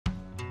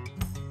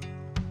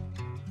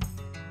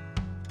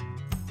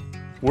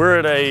We're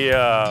at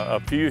a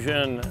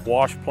fusion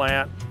wash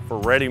plant for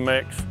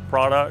ready-mix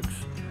products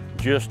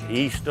just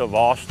east of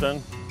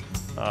Austin,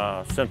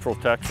 Central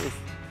Texas.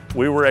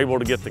 We were able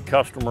to get the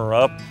customer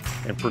up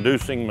and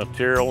producing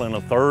material in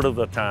a third of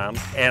the time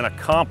and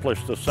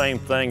accomplish the same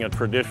thing a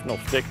traditional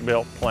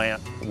stick-built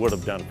plant would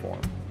have done for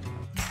them.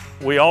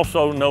 We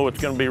also know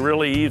it's going to be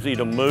really easy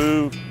to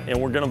move, and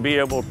we're going to be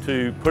able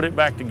to put it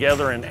back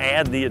together and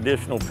add the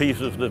additional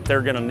pieces that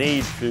they're going to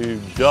need to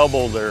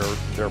double their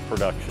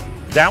production.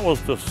 That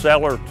was the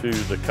seller to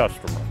the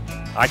customer.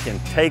 I can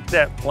take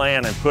that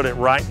plan and put it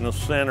right in the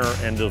center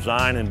and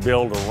design and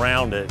build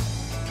around it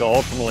to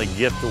ultimately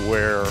get to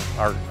where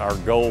our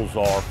goals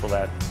are for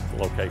that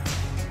location.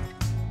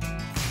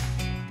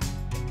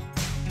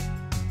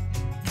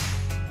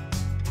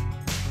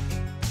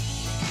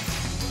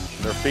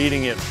 They're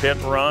feeding it pit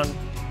run,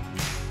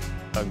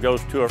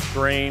 goes to a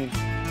screen.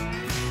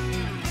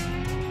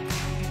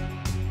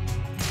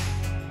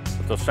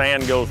 The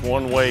sand goes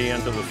one way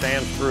into the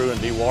sand screw and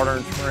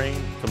dewatering screen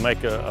to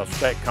make a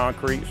spec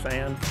concrete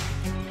sand.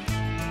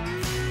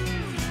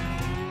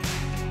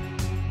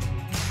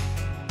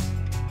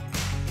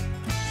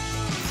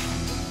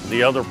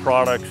 The other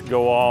products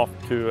go off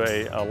to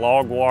a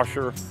log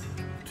washer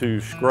to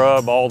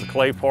scrub all the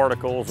clay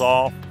particles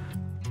off,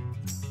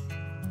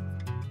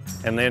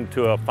 and then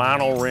to a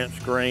final rinse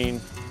screen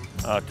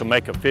to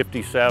make a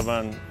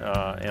 57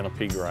 and a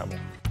pea gravel.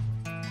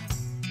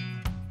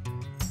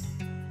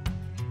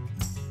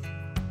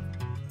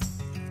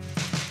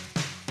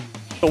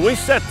 So we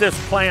set this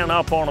plant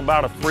up on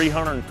about a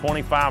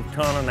 325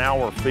 ton an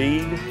hour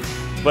feed,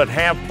 but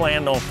have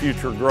planned on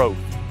future growth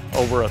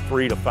over a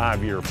 3 to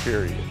 5 year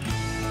period.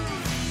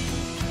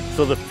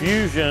 So the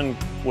fusion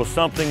was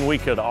something we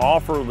could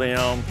offer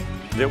them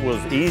that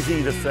was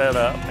easy to set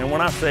up. And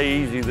when I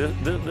say easy,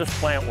 this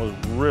plant was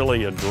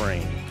really a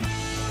dream.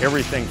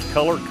 Everything's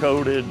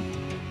color-coded,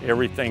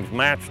 everything's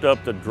matched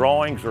up. The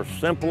drawings are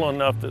simple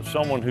enough that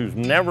someone who's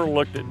never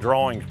looked at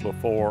drawings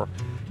before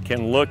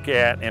can look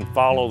at and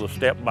follow the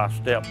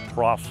step-by-step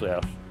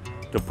process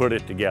to put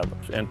it together.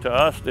 And to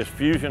us, this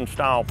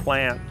fusion-style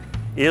plant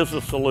is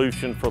a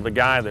solution for the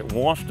guy that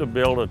wants to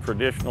build a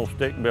traditional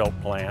stick-built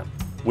plant.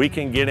 We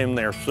can get him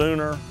there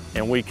sooner,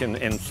 and we can,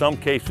 in some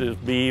cases,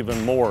 be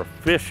even more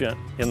efficient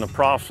in the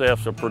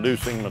process of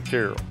producing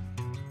material.